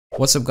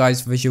What's up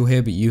guys, Visual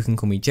here, but you can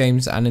call me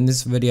James, and in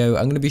this video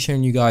I'm going to be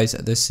showing you guys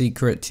the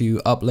secret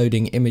to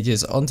uploading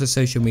images onto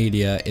social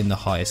media in the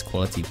highest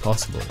quality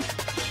possible.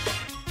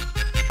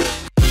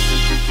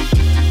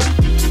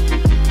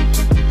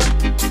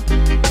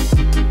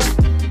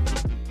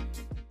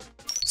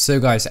 So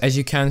guys, as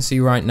you can see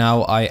right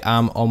now, I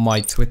am on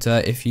my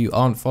Twitter. If you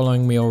aren't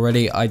following me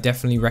already, I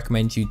definitely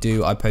recommend you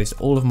do. I post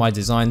all of my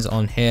designs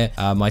on here.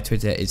 My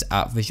Twitter is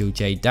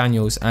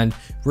 @VisualJDaniels, and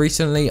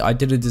recently I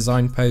did a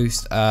design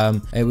post.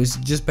 It was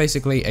just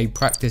basically a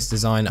practice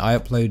design. I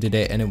uploaded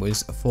it and it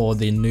was for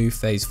the new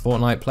phase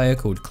Fortnite player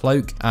called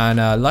Cloak, and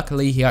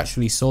luckily he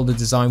actually saw the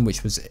design,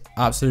 which was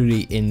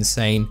absolutely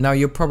insane. Now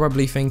you're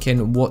probably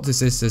thinking, what does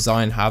this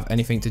design have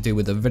anything to do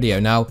with the video?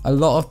 Now a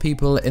lot of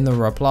people in the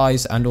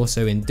replies and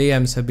also in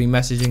DMs have been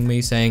messaging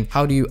me saying,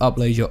 how do you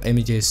upload your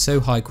images so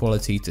high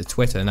quality to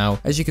Twitter? Now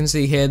as you can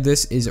see here,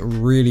 this is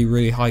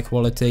really high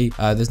quality.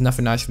 There's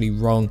nothing actually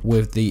wrong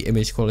with the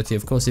image quality.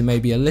 Of course it may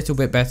be a little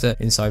bit better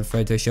inside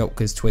Photoshop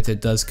because Twitter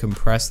does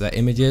compress their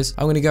images.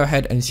 I'm going to go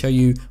ahead and show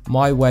you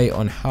my way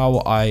on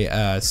how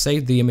I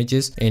save the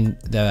images in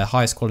the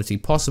highest quality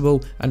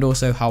possible, and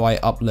also how I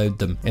upload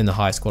them in the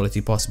highest quality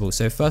possible.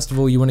 So first of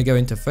all, you want to go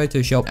into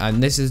Photoshop,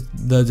 and this is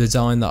the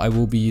design that I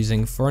will be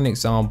using for an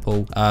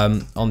example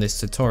on this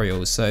tutorial.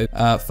 So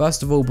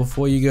first of all,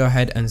 before you go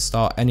ahead and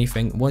start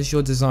anything, once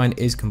your design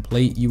is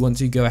complete, you want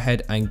to go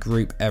ahead and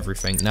group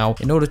everything. Now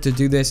in order to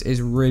do this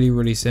is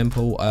really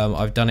simple.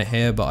 I've done it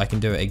here, but I can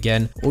do it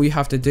again. All you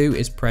have to do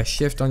is press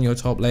shift on your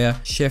top layer,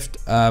 shift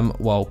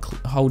while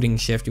holding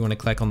shift you want to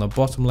click on the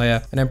bottom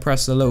layer, and then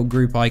press the little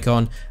group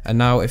icon. And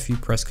now if you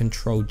press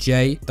Ctrl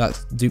J, that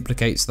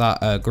duplicates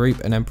that group,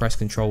 and then press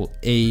Ctrl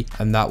E,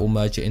 and that will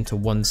merge it into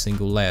one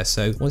single layer.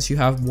 So once you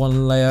have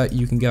one layer,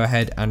 you can go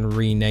ahead and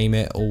rename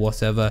it or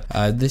whatever.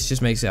 This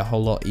just makes it a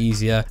whole lot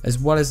easier. As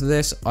well as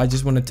this, I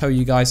just want to tell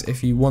you guys,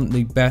 if you want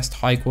the best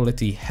high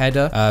quality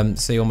header,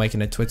 say you're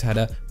making a Twitter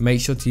header,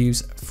 make sure to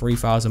use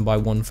 3000 by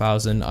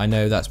 1000. I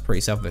know that's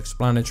pretty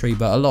self-explanatory,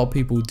 but a lot of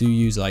people do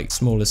use like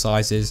smaller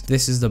sizes.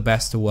 This is the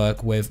best to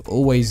work with.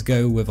 Always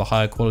go with a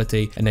higher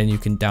quality, and then you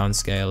can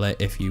downscale it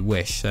if you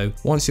wish. So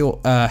once your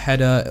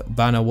header,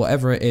 banner,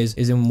 whatever it is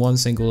in one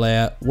single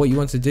layer, what you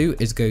want to do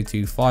is go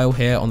to File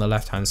here on the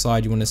left hand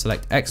side. You want to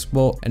select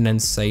Export and then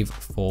Save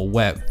for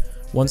Web.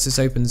 Once this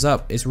opens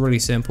up, it's really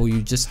simple.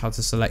 You just have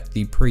to select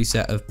the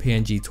preset of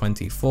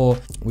PNG24.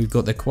 We've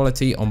got the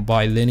quality on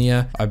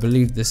bilinear. I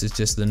believe this is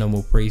just the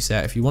normal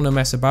preset. If you want to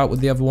mess about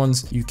with the other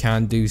ones, you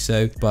can do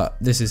so, but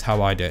this is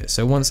how I do it.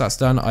 So once that's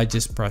done, I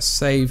just press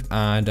save,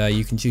 and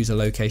you can choose a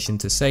location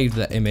to save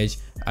the image,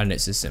 and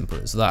it's as simple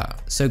as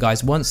that. So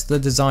guys, once the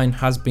design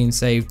has been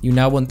saved, you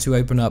now want to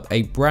open up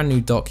a brand new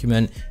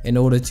document in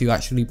order to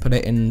actually put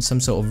it in some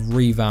sort of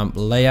revamp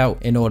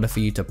layout in order for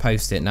you to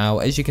post it. Now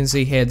as you can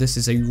see here, this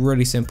is a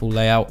really simple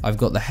layout. I've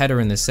got the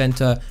header in the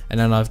center, and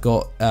then I've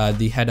got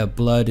the header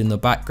blurred in the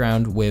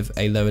background with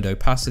a lowered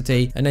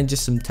opacity, and then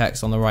just some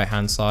text on the right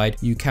hand side.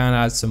 You can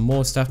add some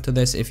more stuff to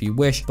this if you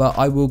wish, but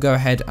I will go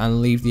ahead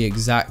and leave the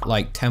exact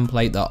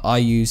template that I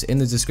use in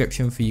the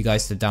description for you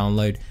guys to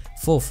download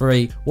for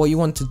free. What you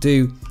want to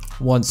do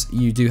once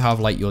you do have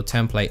your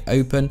template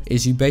open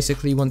is you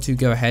basically want to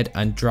go ahead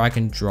and drag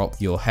and drop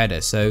your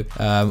header. So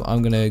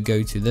I'm gonna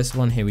go to this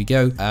one, here we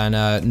go,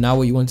 and now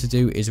what you want to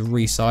do is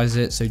resize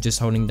it, so just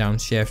holding down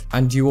shift.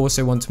 And you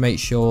also want to make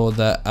sure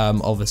that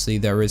obviously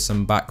there is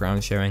some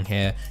background showing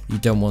here. You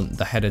don't want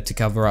the header to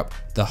cover up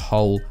the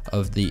whole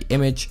of the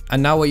image.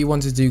 And now what you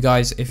want to do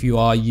guys, if you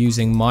are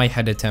using my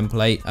header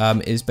template,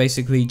 is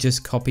basically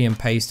just copy and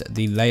paste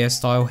the layer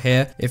style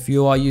here. If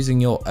you are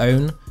using your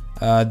own,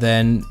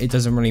 then it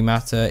doesn't really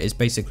matter. It's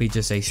basically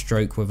just a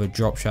stroke with a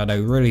drop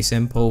shadow, really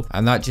simple,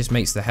 and that just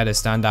makes the header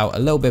stand out a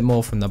little bit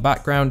more from the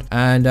background.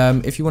 And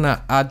if you want to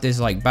add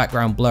this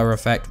background blur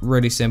effect,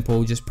 really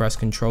simple, just press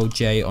Ctrl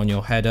J on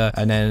your header,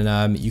 and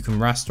then you can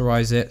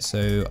rasterize it.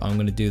 So I'm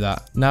going to do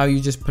that now. You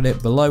just put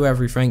it below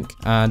everything,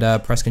 and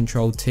press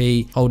Ctrl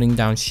T, holding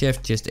down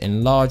shift, just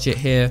enlarge it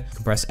here. You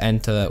can press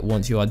enter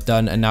once you are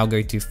done, and now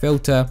go to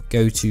filter,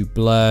 go to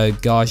blur,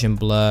 Gaussian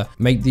blur,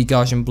 make the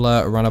Gaussian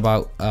blur around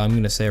about I'm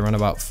going to say around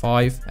about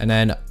 5, and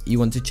then you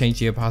want to change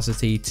the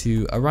opacity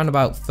to around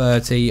about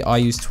 30. I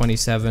use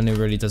 27, it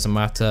really doesn't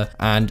matter.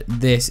 And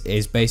this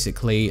is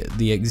basically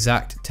the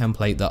exact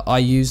template that I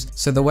use.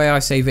 So the way I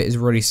save it is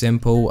really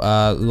simple.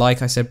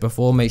 Like I said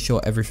before, make sure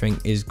everything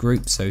is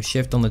grouped. So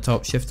shift on the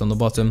top, shift on the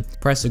bottom,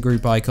 press the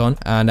group icon,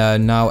 and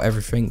now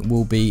everything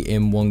will be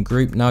in one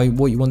group. Now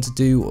what you want to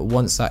do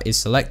once that is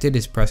selected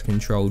is press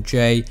Ctrl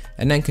J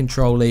and then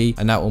Ctrl E,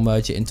 and that will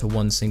merge it into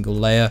one single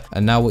layer.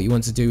 And now what you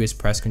want to do is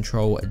press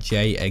Ctrl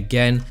J again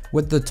again.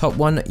 With the top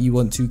one, you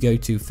want to go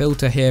to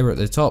filter here at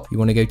the top, you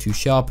want to go to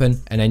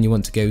sharpen, and then you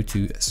want to go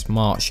to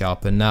smart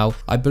sharpen. Now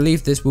I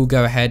believe this will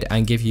go ahead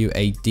and give you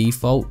a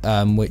default,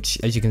 which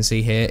as you can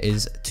see here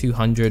is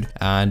 200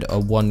 and a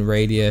 1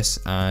 radius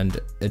and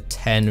a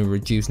 10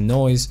 reduced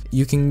noise.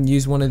 You can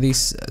use one of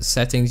these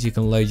settings, you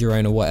can load your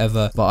own or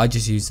whatever, but I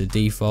just use the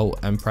default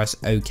and press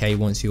OK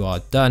once you are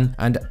done.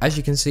 And as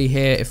you can see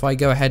here, if I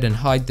go ahead and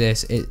hide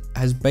this, it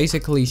has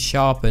basically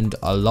sharpened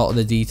a lot of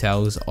the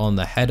details on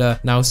the header.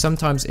 Now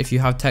sometimes if you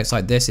have text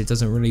like this, it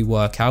doesn't really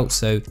work out,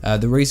 so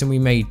the reason we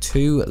made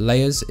 2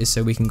 layers is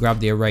so we can grab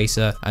the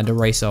eraser and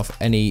erase off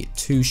any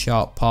too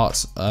sharp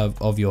parts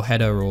of your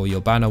header or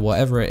your banner,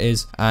 whatever it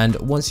is. And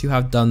once you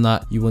have done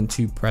that, you want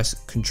to press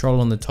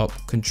Control on the top,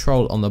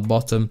 Control on the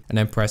bottom, and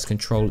then press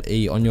Control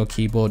E on your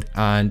keyboard,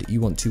 and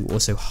you want to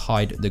also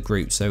hide the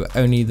group so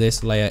only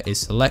this layer is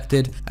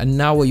selected. And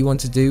now what you want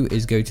to do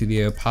is go to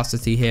the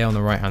opacity here on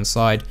the right hand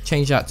side,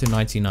 change that to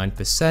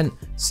 99%,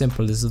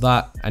 simple as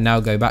that. And now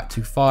go back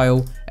to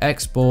File,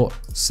 Export,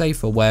 Save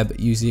for Web,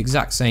 use the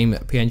exact same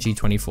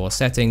PNG24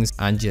 settings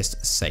and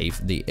just save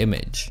the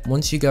image.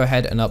 Once you go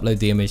ahead and upload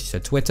the image to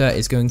Twitter,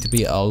 it's going to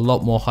be a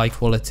lot more high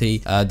quality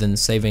than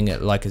saving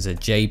it like as a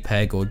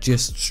JPEG or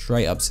just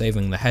straight up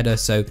saving the header.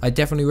 So I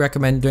definitely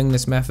recommend doing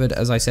this method.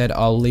 As I said,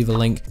 I'll leave a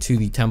link to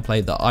the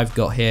template that I've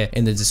got here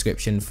in the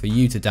description for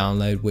you to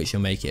download, which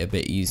will make it a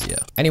bit easier.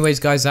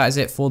 Anyways guys, that is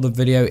it for the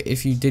video.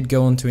 If you did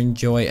go on to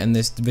enjoy and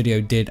this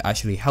video did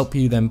actually help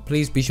you, then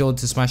please be sure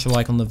to smash a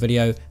like on the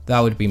video. That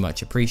would be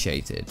much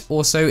appreciated.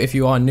 Also, if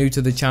you are new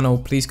to the channel,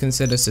 please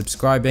consider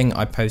subscribing.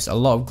 I post a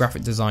lot of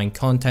graphic design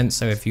content,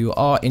 so if you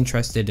are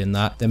interested in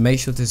that, then make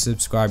sure to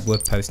subscribe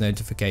with post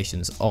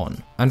notifications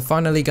on. And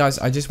finally guys,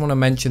 I just want to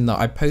mention that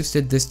I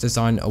posted this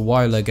design a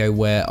while ago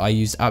where I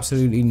used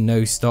absolutely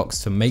no stocks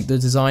to make the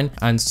design,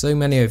 and so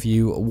many of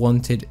you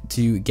wanted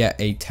to get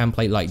a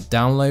template like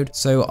download,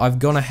 so I've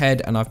gone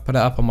ahead and I've put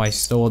it up on my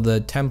store.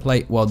 The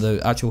template, well, the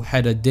actual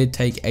header did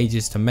take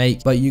ages to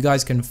make, but you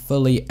guys can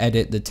fully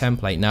edit the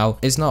template. Now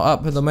it's not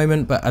up at the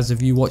moment, but as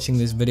of you watching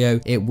this video,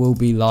 it will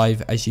be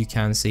live, as you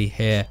can see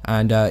here.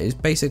 And it's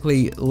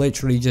basically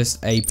literally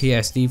just a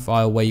PSD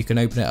file where you can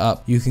open it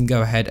up, you can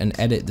go ahead and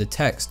edit the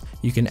text,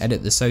 you can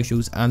edit the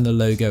socials and the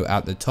logo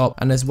at the top,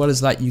 and as well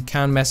as that, you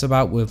can mess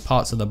about with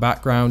parts of the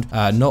background.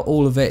 Not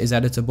all of it is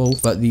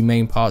editable, but the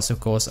main parts, of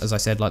course, as I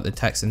said, like the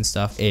text and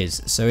stuff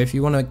is. So if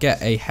you want to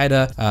get a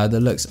header that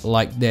looks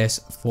like this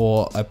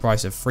for a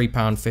price of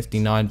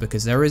 £3.59,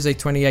 because there is a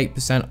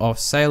 28% off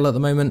sale at the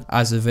moment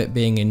as of it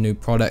being a new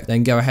product,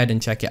 then go ahead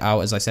and check it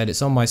out. As I said,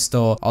 it's on my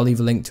store. I'll leave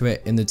a link to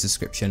it in the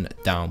description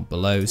down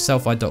below,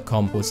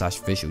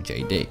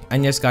 sellfy.com/visualjd.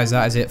 And yes guys,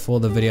 that is it for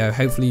the video.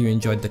 Hopefully you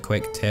enjoyed the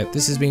quick tip.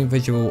 This has been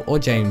Visual or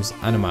James,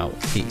 and I'm out.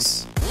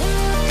 Peace.